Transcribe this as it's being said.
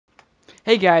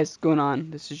Hey guys, what's going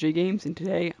on? This is J Games, and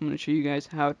today I'm going to show you guys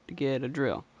how to get a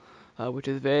drill. Which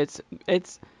is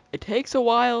it takes a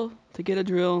while to get a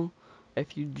drill.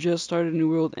 If you just started a new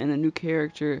world and a new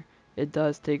character, it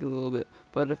does take a little bit.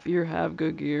 But if you have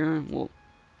good gear, well,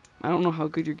 I don't know how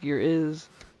good your gear is.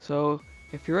 So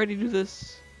if you're ready to do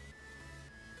this,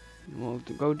 well,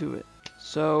 go do it.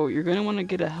 So you're going to want to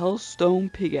get a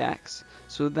Hellstone pickaxe.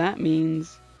 So that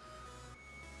means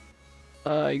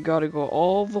you gotta go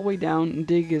all the way down and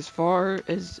dig as far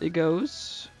as it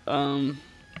goes. So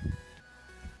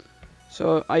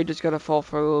I just gotta fall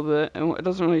for a little bit, and it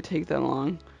doesn't really take that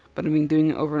long. But I mean,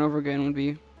 doing it over and over again would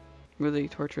be really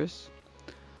torturous.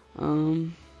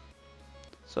 Um,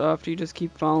 so after you just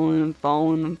keep falling and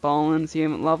falling and falling, see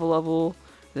I'm at level,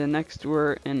 then next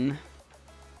we're in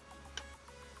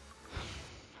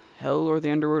hell or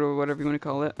the underworld or whatever you want to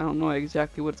call it. I don't know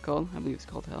exactly what it's called. I believe it's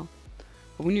called hell.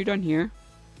 But when you're done here,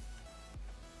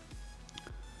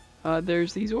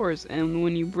 there's these ores, and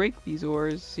when you break these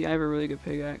ores, see I have a really good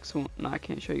pickaxe, so no, I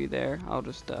can't show you there. I'll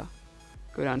just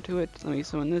go down to it. Let me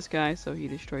summon this guy so he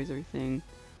destroys everything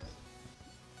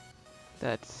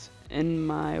that's in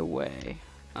my way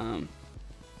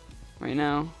right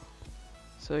now.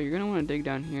 So you're gonna want to dig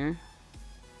down here,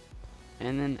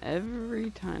 and then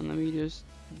every time, let me just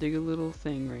dig a little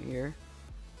thing right here.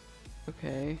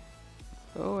 Okay.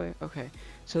 Oh wait, okay.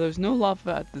 So there's no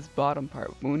lava at this bottom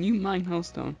part, but when you mine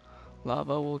hellstone,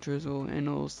 lava will drizzle and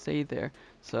it will stay there.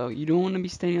 So you don't want to be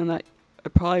staying on that. I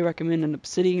probably recommend an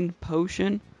obsidian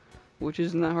potion, which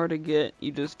isn't that hard to get.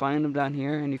 You just find them down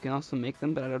here, and you can also make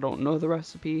them, but I don't know the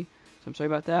recipe, so I'm sorry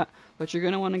about that. But you're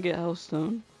gonna want to get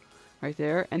hellstone right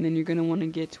there, and then you're gonna want to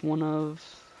get one of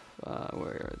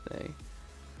where are they?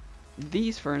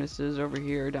 These furnaces over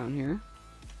here, down here,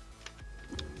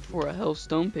 for a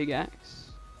hellstone pickaxe.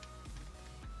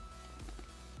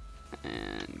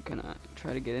 And gonna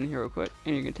try to get in here real quick,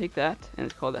 and you're gonna take that, and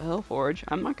it's called a hell forge.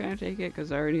 I'm not gonna take it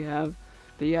because I already have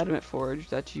the adamant forge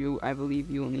that I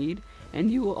believe you will need, and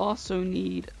you will also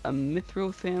need a myth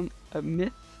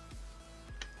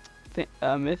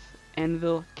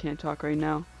anvil. Can't talk right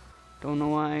now, don't know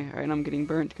why. Alright, I'm getting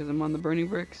burnt because I'm on the burning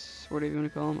bricks, whatever you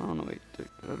want to call them. I don't know, wait,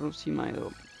 I don't see my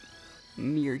little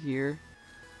mirror here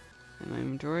in my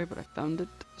inventory, but I found it,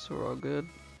 so we're all good.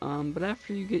 But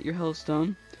after you get your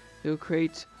hellstone, you'll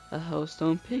create a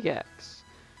hellstone pickaxe,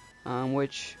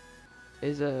 which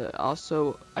is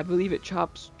also, I believe it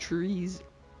chops trees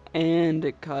and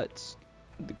it cuts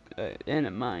and it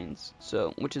mines,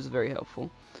 so which is very helpful.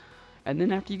 And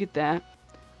then after you get that,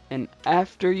 and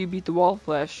after you beat the wall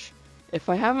flesh, if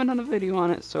I haven't done a video on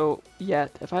it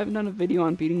if I haven't done a video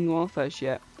on beating the wall flesh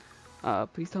yet,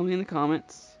 please tell me in the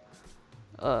comments.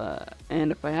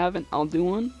 And if I haven't, I'll do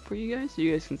one for you guys so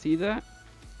you guys can see that.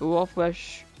 The wall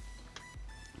flesh,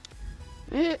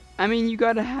 I mean, you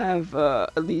gotta have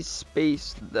at least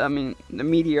space, I mean, the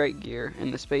meteorite gear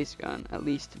and the space gun at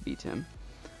least to beat him.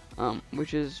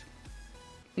 Which is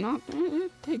not,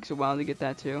 it takes a while to get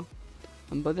that too.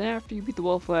 But then after you beat the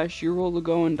wall flesh, your roll will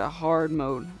go into hard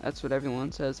mode. That's what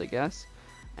everyone says, I guess.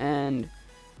 And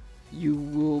you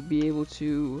will be able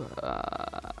to,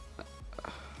 let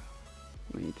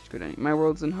me just go down. My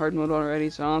world's in hard mode already,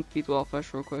 so I don't have to beat the wall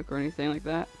flesh real quick or anything like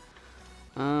that.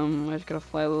 I just gotta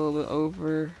fly a little bit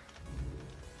over.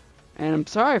 And I'm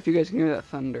sorry if you guys can hear that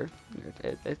thunder.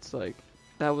 It's like,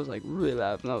 that was like really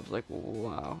loud. And that was like,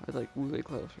 wow. It's like really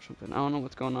close or something. I don't know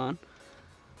what's going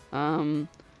on.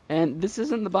 And this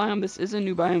isn't the biome. This is a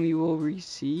new biome you will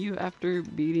receive after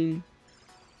beating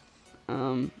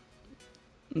the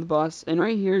boss. And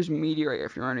right here is meteorite,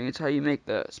 if you're wondering. It's how you make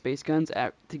the space guns.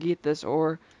 To get this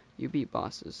ore, you beat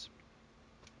bosses.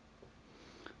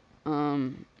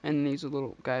 And these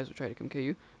little guys will try to come kill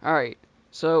you. Alright,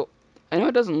 so I know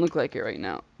it doesn't look like it right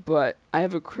now, but I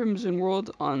have a crimson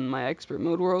world on my expert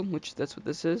mode world, which that's what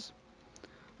this is.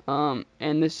 And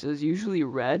this is usually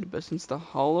red, but since the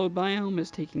hollowed biome is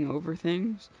taking over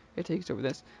things, it takes over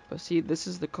this. But see, this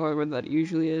is the color that it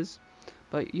usually is.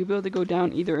 But you'll be able to go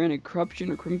down either in a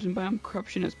corruption or crimson biome.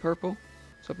 Corruption is purple,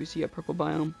 so if you see a purple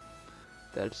biome,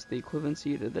 that's the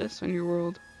equivalency to this on your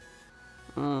world.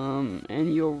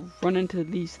 And you'll run into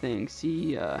these things.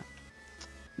 See,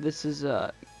 this is,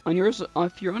 on yours,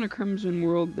 if you're on a crimson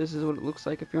world, this is what it looks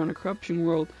like. If you're on a corruption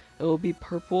world, it will be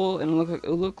purple, and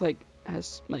it'll look like it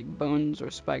has, like, bones or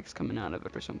spikes coming out of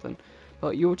it or something.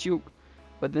 But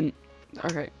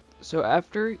okay, so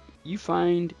after you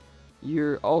find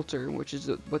your altar, which is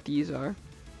what these are,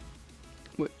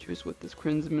 which is what this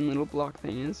crimson little block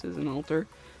thing is an altar.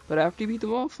 But after you beat the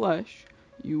wall flesh,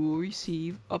 you will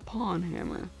receive a pawn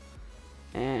hammer,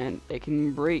 and it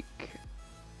can break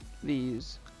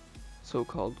these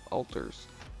so-called altars,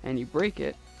 and you break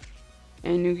it,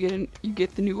 and you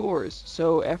get the new ores.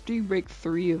 So after you break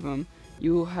 3 of them,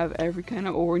 you will have every kind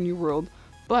of ore in your world.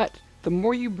 But the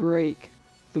more you break,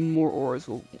 the more ores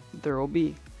there will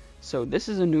be. So this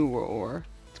is a new ore.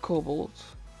 It's cobalt,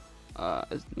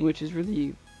 which is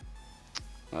really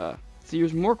so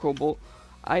there's more cobalt.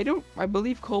 I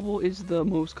believe cobalt is the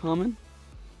most common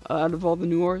out of all the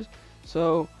new ores.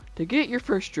 So to get your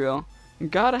first drill, you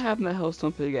gotta have the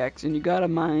hellstone pickaxe, and you gotta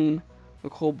mine the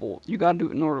cobalt. You gotta do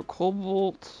it in order: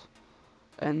 cobalt,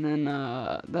 and then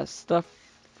that stuff.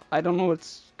 I don't know what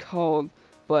it's called,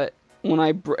 but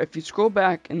if you scroll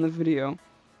back in the video,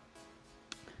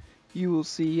 you will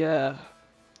see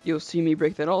me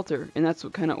break that altar, and that's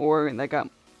what kind of ore that got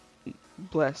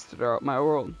blessed throughout my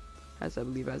world, as I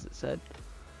believe as it said.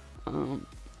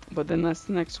 But then that's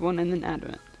the next one, and then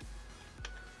adamant.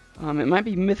 It might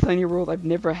be myth on your world. I've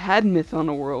never had myth on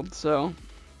a world, so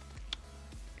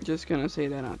just gonna say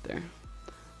that out there.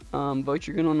 But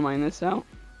you're gonna want to mine this out,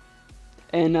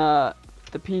 and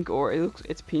the pink ore,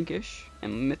 it's pinkish,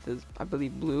 and myth is, I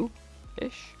believe,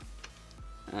 blue-ish.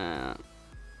 And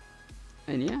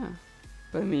yeah,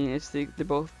 but I mean, they're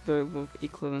both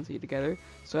equivalency together.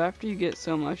 So after you get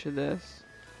so much of this,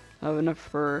 have enough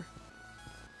for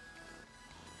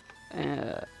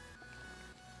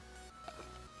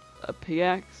a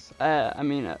pickaxe, I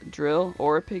mean a drill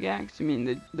or a pickaxe. I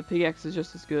mean the pickaxe is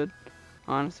just as good.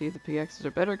 Honestly, the pickaxes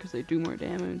are better because they do more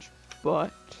damage,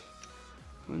 but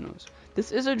who knows.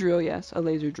 This is a drill, yes, a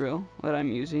laser drill that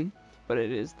I'm using, but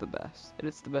it is the best.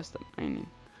 It's the best at mining.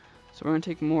 So we're gonna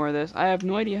take more of this. I have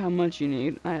no idea how much you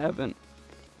need. I haven't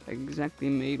exactly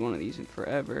made one of these in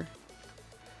forever,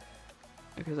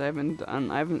 because I haven't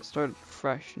started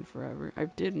fresh in forever. I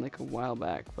did like a while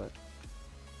back, but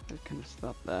I kind of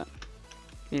stopped that.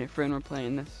 Me and a friend were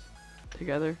playing this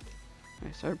together.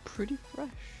 I started pretty fresh.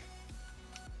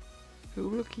 Ooh,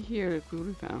 looky here, look what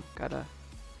we found. Got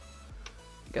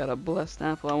a blessed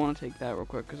apple. I want to take that real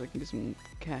quick because I can get some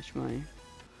cash money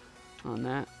on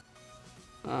that.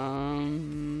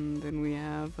 Then we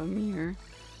have a mirror.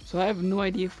 So I have no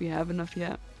idea if we have enough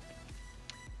yet.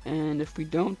 And if we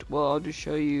don't, well, I'll just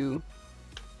show you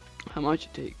how much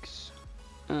it takes.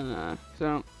 So I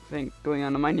don't think going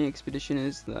on a mining expedition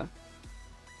is the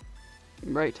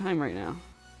right time right now.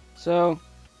 So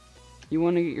you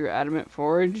want to get your adamant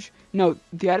forge. No,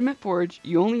 the adamant forge,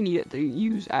 you only need it to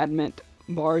use adamant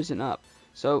bars and up.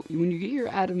 So when you get your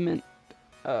adamant,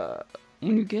 I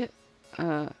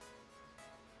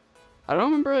don't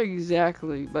remember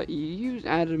exactly, but you use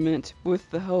adamant with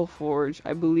the hell forge,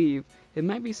 I believe. It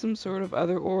might be some sort of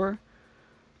other ore,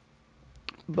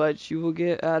 but you will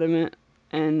get adamant,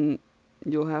 and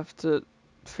you'll have to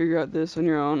figure out this on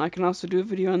your own. I can also do a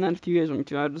video on that if you guys want me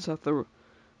to. I just have to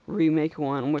remake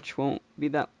one, which won't be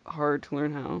that hard to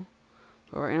learn how.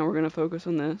 But right now we're going to focus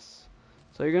on this.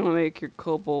 So you're going to make your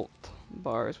cobalt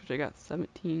bars, which I got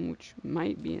 17, which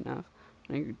might be enough.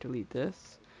 I'm going to delete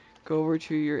this. Go over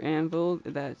to your anvil,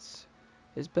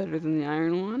 is better than the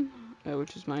iron one,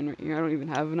 which is mine right here. I don't even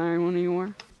have an iron one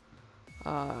anymore.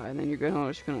 And then you're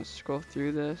just gonna scroll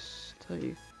through this till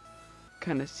you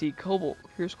kind of see cobalt.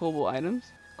 Here's cobalt items: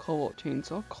 cobalt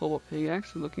chainsaw, cobalt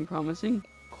pickaxe, looking promising,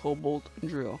 cobalt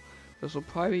drill. This will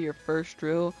probably be your first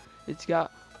drill. It's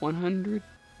got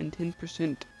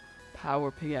 110%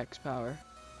 power, pickaxe power.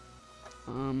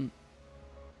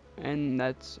 And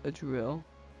that's a drill.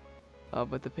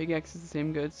 But the pickaxe is the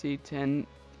same good. See,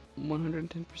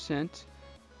 110%.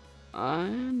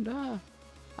 And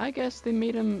I guess they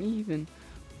made them even.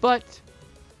 But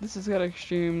this has got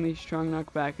extremely strong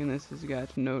knockback, and this has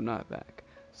got no knockback.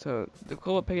 So the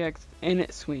cobalt pickaxe, and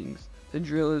it swings. The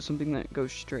drill is something that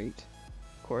goes straight.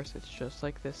 Of course, it's just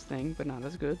like this thing, but not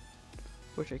as good,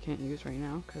 which I can't use right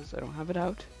now because I don't have it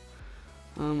out.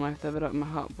 I have to have it up in my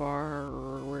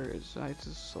hotbar. Where is it? I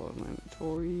just saw my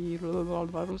inventory.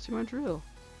 I don't see my drill.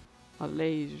 A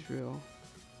laser drill.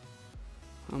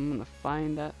 I'm gonna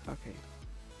find that. Okay.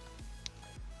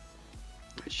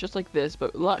 It's just like this,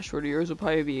 but a lot shorter. Yours will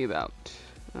probably be about,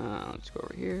 let's go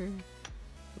over here.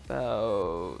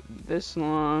 About this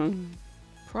long.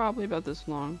 Probably about this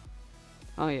long.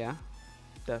 Oh yeah.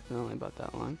 Definitely about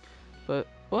that long. But,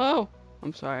 whoa!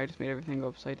 I'm sorry, I just made everything go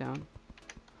upside down.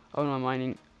 Oh no, I'm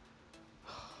mining.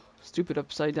 Stupid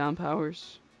upside down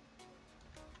powers.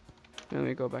 Let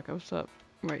me go back up,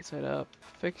 right side up.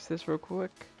 Fix this real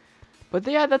quick. But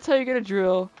yeah, that's how you get a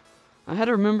drill. I had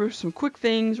to remember some quick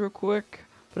things real quick.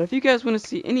 But if you guys want to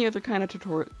see any other kind of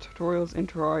tutorials in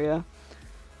Terraria,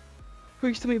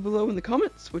 please tell me below in the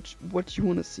comments what you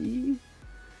want to see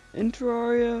in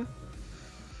Terraria.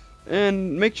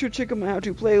 And make sure to check out my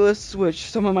how-to playlists, which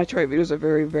some of my try videos are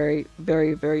very, very,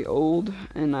 very, very old,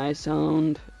 and I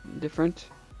sound different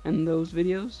in those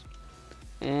videos.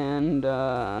 And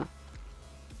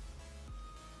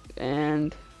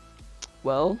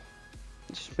well,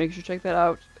 just make sure to check that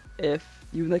out. If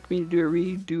you would like me to do a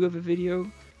redo of a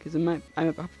video, because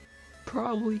I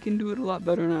probably can do it a lot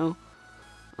better now.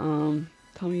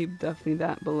 Tell me definitely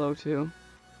that below too.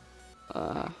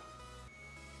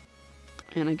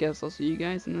 And I guess I'll see you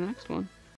guys in the next one.